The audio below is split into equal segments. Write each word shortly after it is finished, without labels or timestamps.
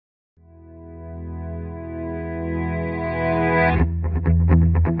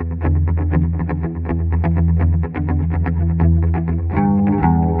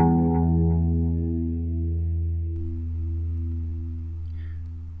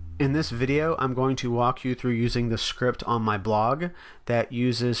In this video, I'm going to walk you through using the script on my blog that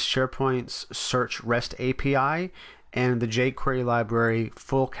uses SharePoint's Search REST API and the jQuery library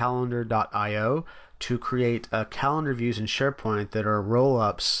fullcalendar.io to create calendar views in SharePoint that are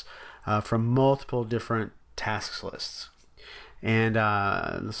roll-ups from multiple different tasks lists. And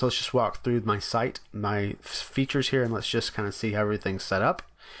so let's just walk through my site, my features here, and let's just kind of see how everything's set up.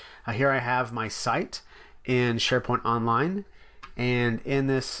 Here I have my site in SharePoint Online. And in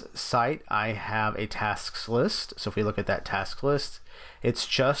this site, I have a tasks list. So if we look at that task list, it's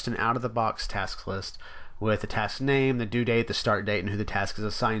just an out-of-the-box task list with the task name, the due date, the start date, and who the task is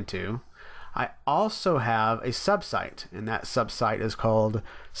assigned to. I also have a subsite, and that subsite is called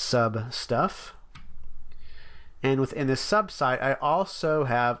Sub Stuff. And within this subsite, I also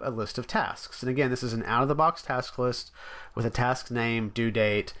have a list of tasks. And again, this is an out-of-the-box task list with a task name, due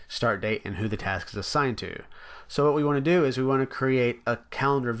date, start date, and who the task is assigned to. So what we want to do is we want to create a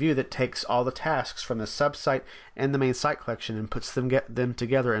calendar view that takes all the tasks from the subsite and the main site collection and puts them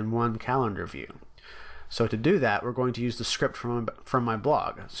together in one calendar view. So to do that, we're going to use the script from my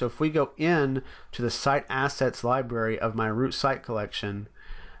blog. So if we go in to the site assets library of my root site collection,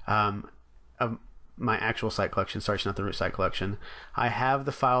 of my actual site collection, sorry, it's not the root site collection, I have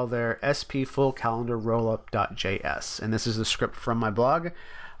the file there, spfullcalendarrollup.js, and this is the script from my blog.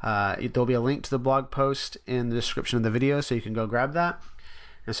 There'll be a link to the blog post in the description of the video, so you can go grab that.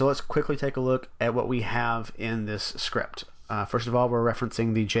 And so let's quickly take a look at what we have in this script. First of all, we're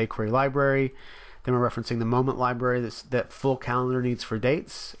referencing the jQuery library, then we're referencing the moment library that full calendar needs for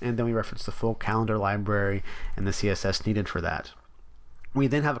dates, and then we reference the full calendar library and the CSS needed for that. We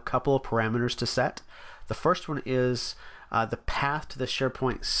then have a couple of parameters to set. The first one is the path to the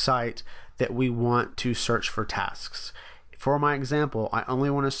SharePoint site that we want to search for tasks. For my example, I only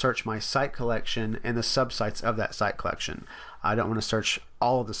want to search my site collection and the subsites of that site collection. I don't want to search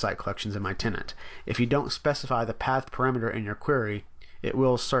all of the site collections in my tenant. If you don't specify the path parameter in your query, it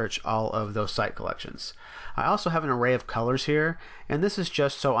will search all of those site collections. I also have an array of colors here, and this is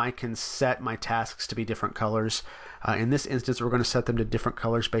just so I can set my tasks to be different colors. In this instance, we're going to set them to different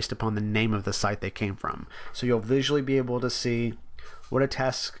colors based upon the name of the site they came from. So you'll visually be able to see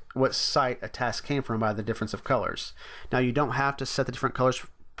what site a task came from by the difference of colors. Now you don't have to set the different colors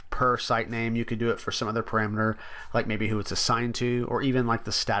per site name. You could do it for some other parameter, like maybe who it's assigned to, or even like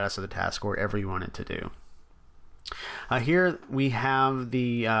the status of the task, or whatever you want it to do. Here we have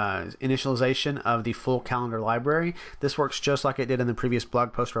the initialization of the full calendar library. This works just like it did in the previous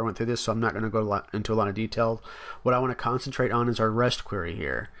blog post where I went through this, so I'm not going to go into a lot of detail. What I want to concentrate on is our REST query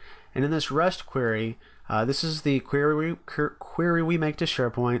here. And in this REST query, this is the query we make to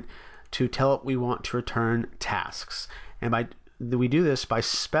SharePoint to tell it we want to return tasks. And we do this by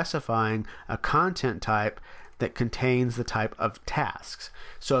specifying a content type that contains the type of tasks.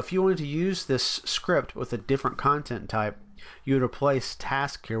 So if you wanted to use this script with a different content type, you would replace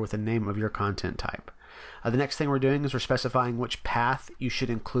task here with the name of your content type. The next thing we're doing is we're specifying which path you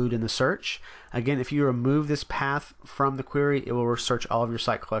should include in the search. Again, if you remove this path from the query, it will search all of your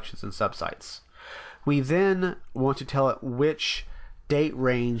site collections and subsites. We then want to tell it which date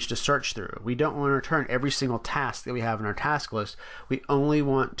range to search through. We don't want to return every single task that we have in our task list. We only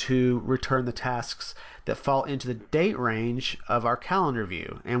want to return the tasks that fall into the date range of our calendar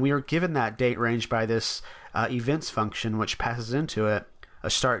view. And we are given that date range by this events function, which passes into it a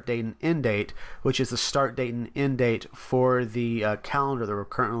start date and end date, which is the start date and end date for the calendar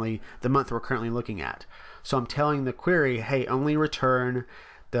that the month we're currently looking at. So I'm telling the query, hey, only return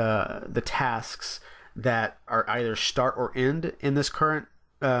the tasks that are either start or end in this current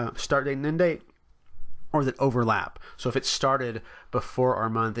start date and end date, or that overlap. So if it started before our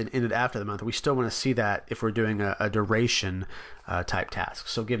month and ended after the month, we still want to see that if we're doing a duration type task.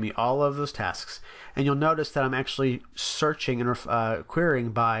 So give me all of those tasks. And you'll notice that I'm actually searching and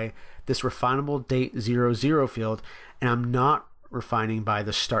querying by this refinable date 00 field, and I'm not refining by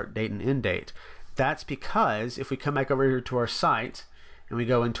the start date and end date. That's because if we come back over here to our site and we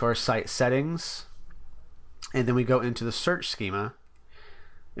go into our site settings, and then we go into the search schema,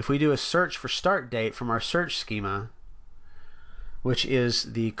 if we do a search for start date from our search schema, which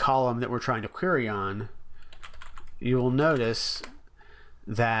is the column that we're trying to query on, you will notice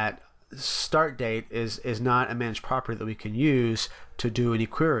that start date is not a managed property that we can use to do any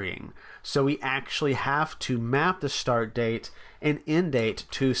querying. So we actually have to map the start date and end date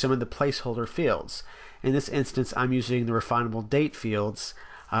to some of the placeholder fields. In this instance, I'm using the refinable date fields,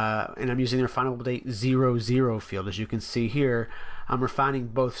 and I'm using the refinable date 00 field. As you can see here, I'm mapping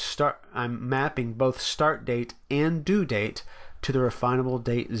both start date and due date to the refinable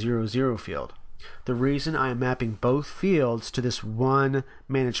date 00 field. The reason I am mapping both fields to this one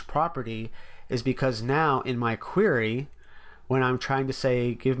managed property is because now in my query, when I'm trying to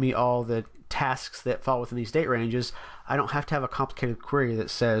say give me all the tasks that fall within these date ranges, I don't have to have a complicated query that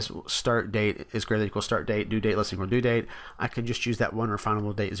says start date is greater than equal start date, due date less than equal due date. I can just use that one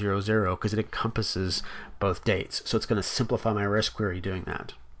refinable date 00 because it encompasses both dates. So it's going to simplify my REST query doing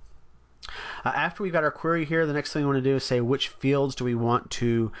that. After we've got our query here, the next thing we want to do is say which fields do we want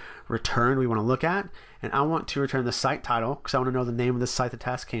to return, we want to look at. And I want to return the site title because I want to know the name of the site the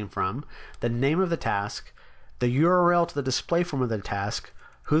task came from, the name of the task, the URL to the display form of the task,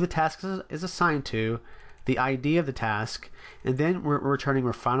 who the task is assigned to, the ID of the task, and then we're returning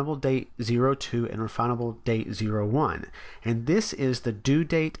refinable date 02 and refinable date 01. And this is the due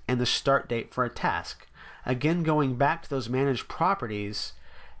date and the start date for a task. Again, going back to those managed properties,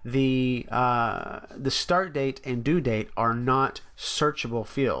 the start date and due date are not searchable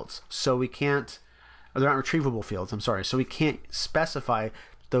fields, so we can't, or they're not retrievable fields, I'm sorry, so we can't specify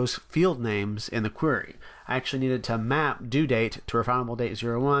those field names in the query. I actually needed to map due date to refinable date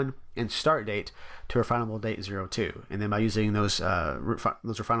 01 and start date to refinable date 02, and then by using those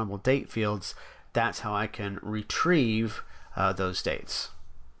refinable date fields, that's how I can retrieve those dates.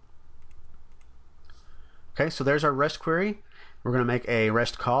 Okay, so there's our REST query. We're going to make a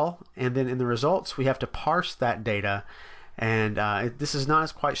REST call, and then in the results we have to parse that data, and this is not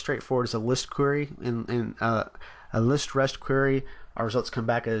as quite straightforward as a list query. In a list REST query, our results come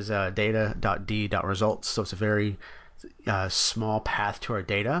back as data.d.results, so it's a very small path to our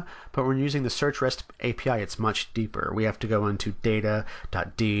data. But when using the search REST API, it's much deeper. We have to go into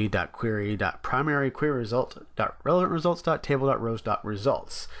data.d.query.primary query result.relevant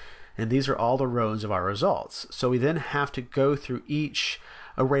results.table.rows.results. And these are all the rows of our results. So we then have to go through each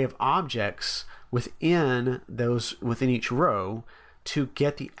array of objects within each row to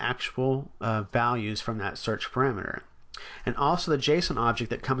get the actual values from that search parameter. And also the JSON object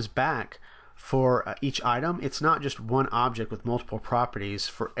that comes back for each item, it's not just one object with multiple properties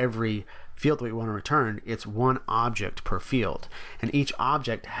for every field that we want to return. It's one object per field. And each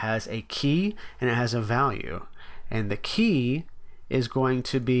object has a key and it has a value. And the key is going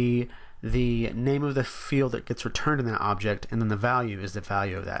to be the name of the field that gets returned in that object, and then the value is the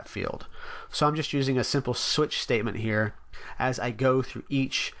value of that field. So I'm just using a simple switch statement here as I go through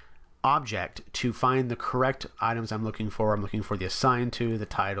each object to find the correct items I'm looking for. I'm looking for the assigned to, the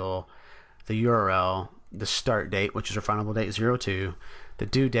title, the URL, the start date, which is refinable date 02, the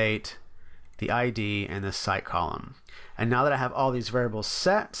due date, the ID, and the site column. And now that I have all these variables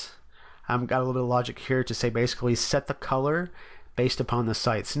set, I've got a little bit of logic here to say basically set the color based upon the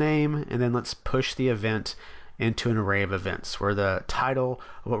site's name, and then let's push the event into an array of events where the title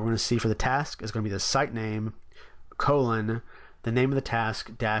of what we're going to see for the task is going to be the site name, colon, the name of the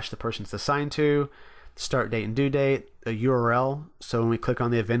task, dash the person it's assigned to, start date and due date, a URL, so when we click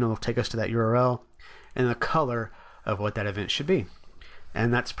on the event it'll take us to that URL, and the color of what that event should be.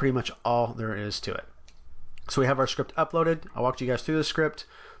 And that's pretty much all there is to it. So we have our script uploaded. I walked you guys through the script,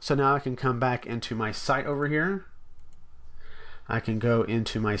 so now I can come back into my site over here. I can go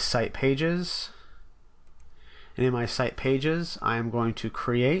into my site pages, and in my site pages I am going to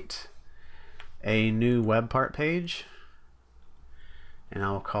create a new web part page, and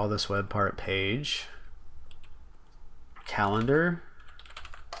I'll call this web part page calendar,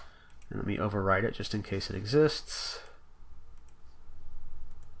 and let me overwrite it just in case it exists.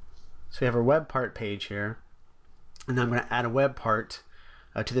 So we have our web part page here, and then I'm going to add a web part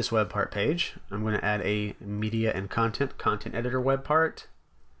to this web part page. I'm going to add a media and content editor web part,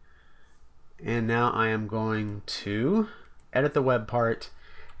 and now I am going to edit the web part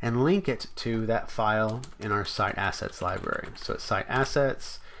and link it to that file in our site assets library. So it's site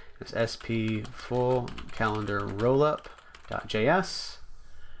assets, it's sp full calendar rollup.js,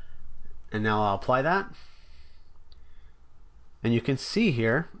 and now I'll apply that. And you can see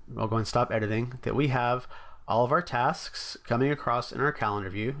here, I'll go and stop editing, that we have all of our tasks coming across in our calendar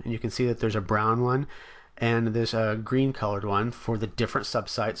view, and you can see that there's a brown one and there's a green colored one for the different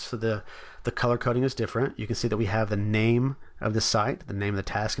subsites, so the color coding is different. You can see that we have the name of the site, the name of the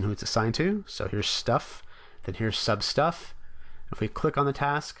task, and who it's assigned to. So here's stuff, then here's sub stuff. If we click on the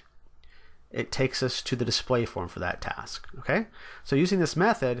task, it takes us to the display form for that task. Okay, so using this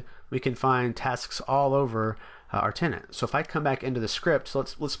method we can find tasks all over our tenant. So if I come back into the script, so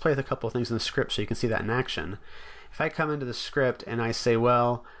let's play with a couple of things in the script so you can see that in action. If I come into the script and I say,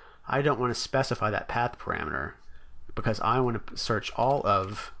 well, I don't want to specify that path parameter because I want to search all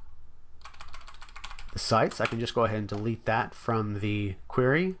of the sites, I can just go ahead and delete that from the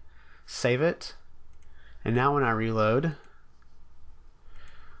query, save it, and now when I reload,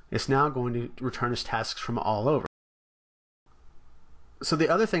 it's now going to return us tasks from all over. So the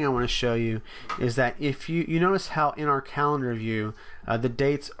other thing I want to show you is that if you notice how in our calendar view the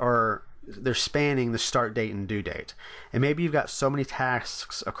dates they're spanning the start date and due date, and maybe you've got so many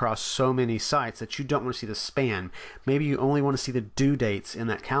tasks across so many sites that you don't want to see the span. Maybe you only want to see the due dates in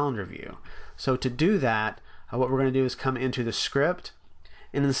that calendar view. So to do that, what we're going to do is come into the script,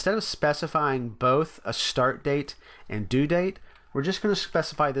 and instead of specifying both a start date and due date, we're just going to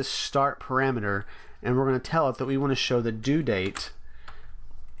specify this start parameter, and we're going to tell it that we want to show the due date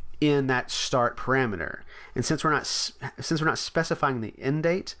in that start parameter. And since we're not specifying the end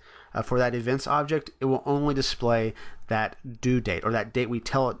date for that events object, it will only display that due date, or that date we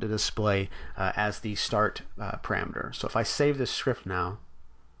tell it to display as the start parameter. So if I save this script now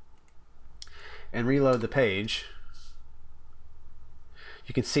and reload the page,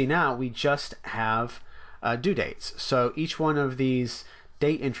 you can see now we just have due dates. So each one of these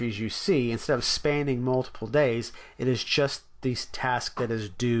date entries you see, instead of spanning multiple days, it is just the task that is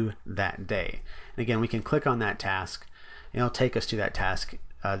due that day. And again, we can click on that task and it'll take us to that task,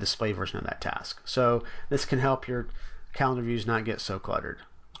 display version of that task. So this can help your calendar views not get so cluttered.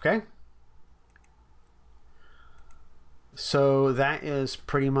 Okay? So that is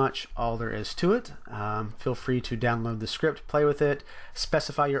pretty much all there is to it. Feel free to download the script, play with it,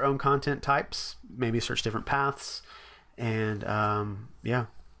 specify your own content types, maybe search different paths, and yeah,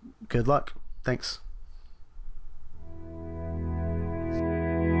 good luck. Thanks.